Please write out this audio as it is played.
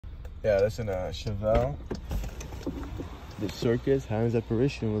Yeah, listen, Chevelle. The circus, Highlands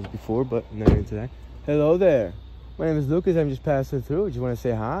apparition was before, but not into that. Hello there. My name is Lucas. I'm just passing through. Just want to say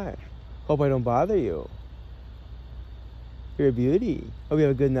hi. Hope I don't bother you. You're a beauty. Hope you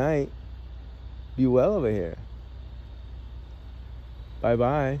have a good night. Be well over here.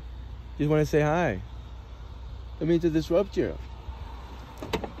 Bye-bye. Just want to say hi. I mean to disrupt you.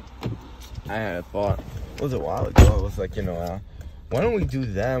 I had a thought. It was a while ago. It was like, why don't we do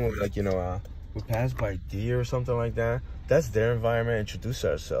that when we pass by deer or something like that? That's their environment. Introduce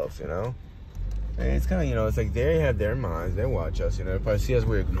ourselves, And it's kind of, it's like they have their minds. They watch us, They probably see us,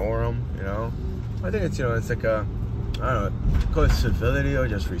 we ignore them, I think it's, it's like a, I don't know, call it civility or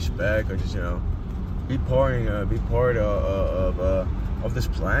just respect or just, be part of this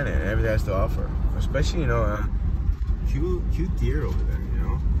planet and everything it has to offer. Especially, cute deer over there,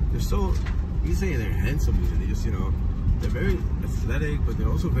 They're so, you can say they're handsome, they just, they're very athletic, but they're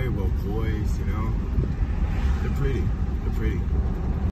also very well poised, They're pretty.